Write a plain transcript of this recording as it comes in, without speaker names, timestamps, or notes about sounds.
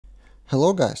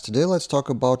Hello guys, today let's talk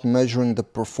about measuring the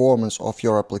performance of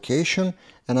your application,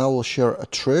 and I will share a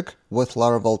trick with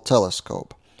Laravel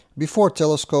Telescope. Before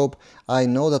Telescope, I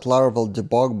know that Laravel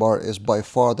debug bar is by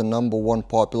far the #1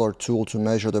 popular tool to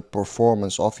measure the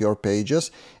performance of your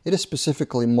pages. It is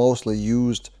specifically mostly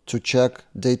used to check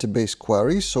database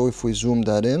queries, so if we zoom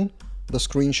that in, the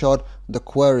screenshot, the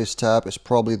queries tab is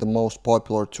probably the most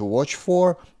popular to watch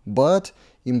for, but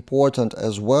important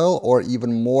as well, or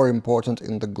even more important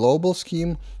in the global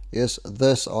scheme, is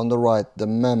this on the right, the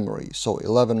memory. So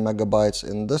 11 megabytes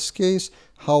in this case,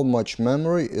 how much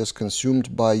memory is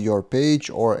consumed by your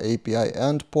page or API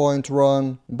endpoint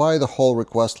run by the whole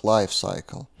request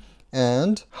lifecycle.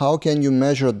 And how can you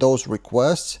measure those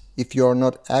requests if you are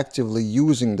not actively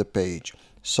using the page?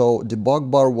 So debug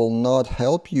bar will not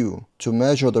help you to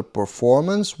measure the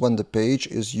performance when the page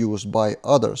is used by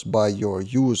others, by your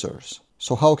users.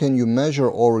 So how can you measure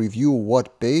or review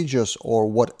what pages or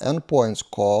what endpoints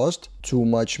caused too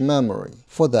much memory?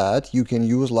 For that, you can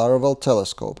use Laravel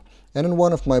Telescope. And in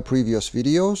one of my previous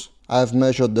videos, I've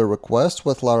measured the requests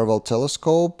with Laravel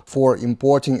Telescope for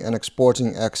importing and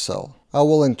exporting Excel. I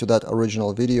will link to that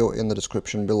original video in the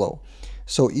description below.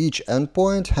 So each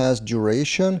endpoint has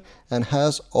duration and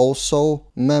has also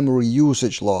memory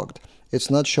usage logged.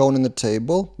 It's not shown in the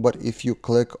table, but if you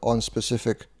click on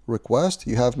specific request,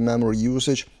 you have memory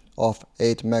usage of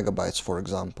 8 megabytes, for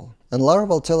example. And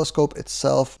Laravel Telescope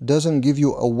itself doesn't give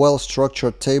you a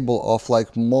well-structured table of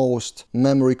like most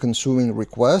memory-consuming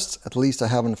requests. At least I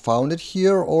haven't found it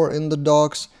here or in the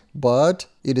docs, but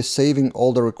it is saving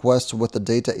all the requests with the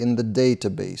data in the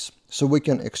database. So we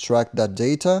can extract that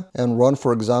data and run,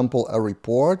 for example, a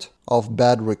report of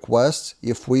bad requests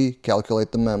if we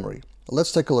calculate the memory.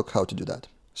 Let's take a look how to do that.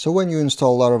 So when you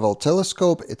install Laravel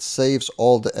Telescope, it saves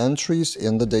all the entries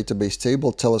in the database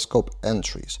table Telescope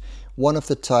entries. One of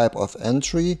the type of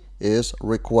entry is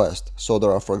request. So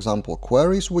there are, for example,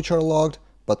 queries which are logged,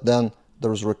 but then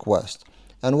there's request.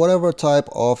 And whatever type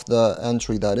of the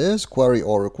entry that is, query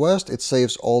or request, it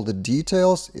saves all the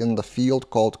details in the field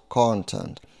called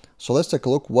content. So let's take a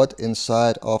look what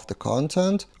inside of the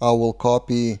content. I will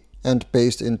copy and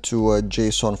paste into a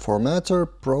JSON formatter,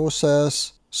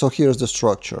 process. So here's the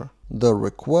structure. The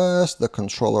request, the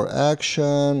controller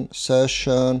action,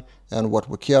 session, and what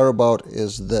we care about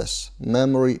is this,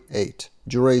 memory 8.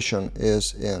 Duration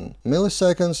is in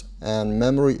milliseconds and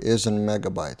memory is in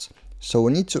megabytes. So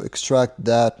we need to extract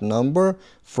that number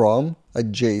from a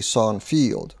JSON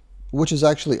field, which is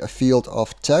actually a field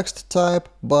of text type,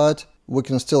 but we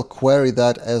can still query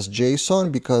that as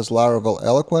JSON because Laravel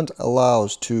Eloquent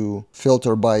allows to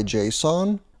filter by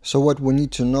JSON. So what we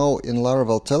need to know in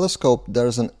Laravel Telescope,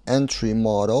 there's an entry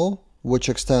model which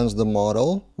extends the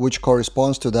model, which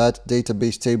corresponds to that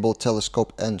database table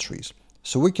Telescope entries.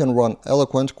 So we can run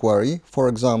Eloquent query. For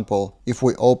example, if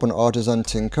we open Artisan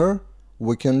Tinker,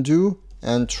 we can do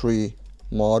entry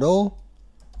model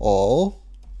all.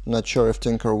 Not sure if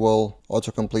Tinker will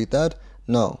autocomplete that.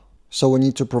 No. So we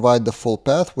need to provide the full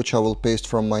path, which I will paste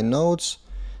from my notes,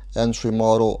 entry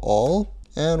model all,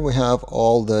 and we have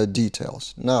all the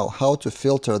details. Now, how to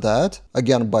filter that?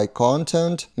 Again, by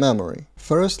content, memory.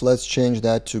 First, let's change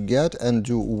that to get and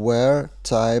do where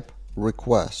type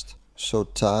request. So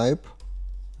type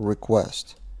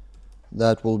request.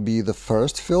 That will be the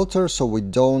first filter, so we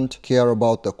don't care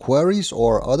about the queries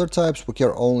or other types, we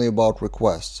care only about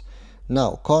requests.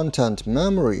 Now, content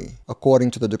memory,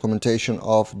 according to the documentation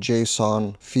of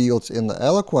JSON fields in the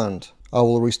Eloquent, I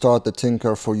will restart the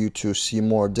Tinker for you to see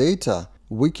more data.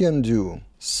 We can do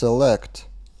select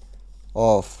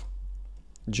of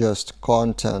just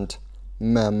content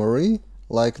memory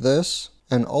like this.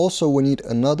 And also we need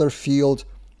another field,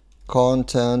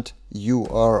 content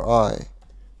URI,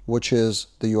 which is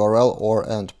the URL or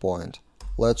endpoint.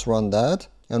 Let's run that.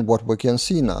 And what we can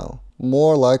see now,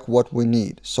 more like what we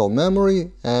need. So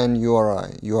memory and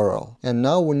URI, URL. And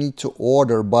now we need to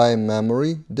order by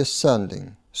memory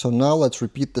descending. So now let's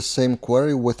repeat the same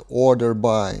query with order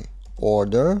by.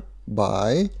 Order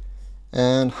by,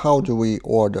 and how do we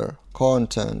order?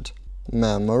 Content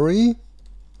memory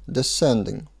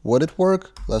descending. Would it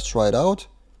work? Let's try it out.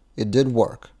 It did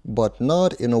work, but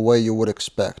not in a way you would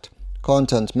expect.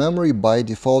 Content memory by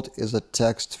default is a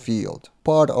text field,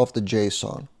 part of the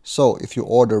JSON. So if you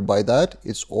order by that,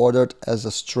 it's ordered as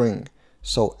a string.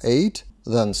 So 8,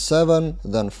 then 7,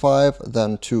 then 5,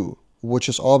 then 2. Which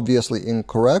is obviously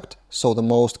incorrect, so the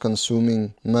most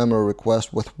consuming memory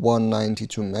request with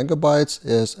 192 megabytes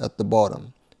is at the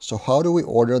bottom. So how do we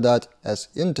order that as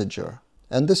integer?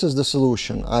 And this is the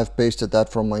solution. I've pasted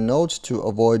that from my notes to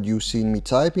avoid you seeing me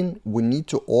typing. We need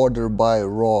to order by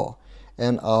raw.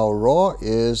 And our raw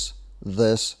is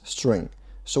this string.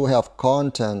 So we have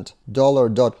content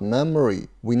 $.memory.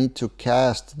 We need to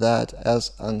cast that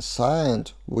as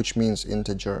unsigned, which means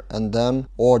integer, and then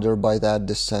order by that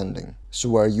descending. So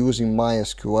we're using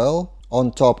MySQL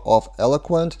on top of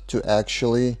Eloquent to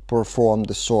actually perform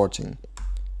the sorting.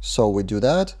 So we do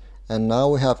that, and now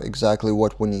we have exactly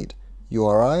what we need: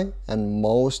 URI and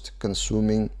most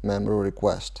consuming memory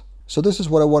request. So this is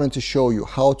what I wanted to show you,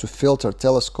 how to filter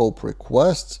Telescope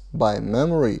requests by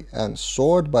memory and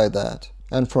sort by that.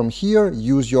 And from here,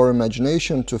 use your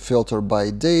imagination to filter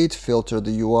by date, filter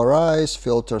the URIs,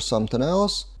 filter something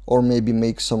else, or maybe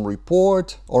make some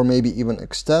report, or maybe even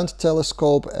extend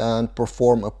Telescope and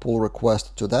perform a pull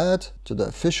request to that, to the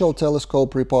official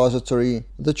Telescope repository.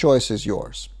 The choice is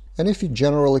yours. And if you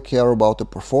generally care about the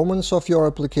performance of your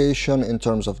application in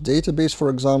terms of database, for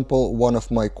example, one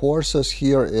of my courses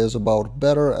here is about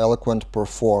better Eloquent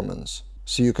performance.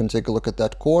 So you can take a look at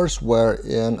that course where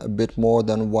in a bit more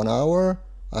than 1 hour,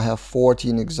 I have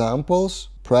 14 examples,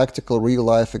 practical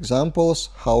real-life examples,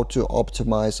 how to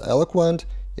optimize Eloquent,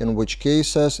 in which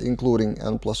cases, including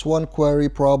N+1 query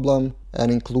problem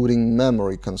and including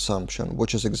memory consumption,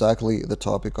 which is exactly the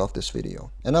topic of this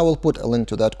video. And I will put a link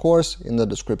to that course in the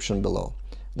description below.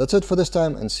 That's it for this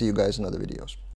time, and see you guys in other videos.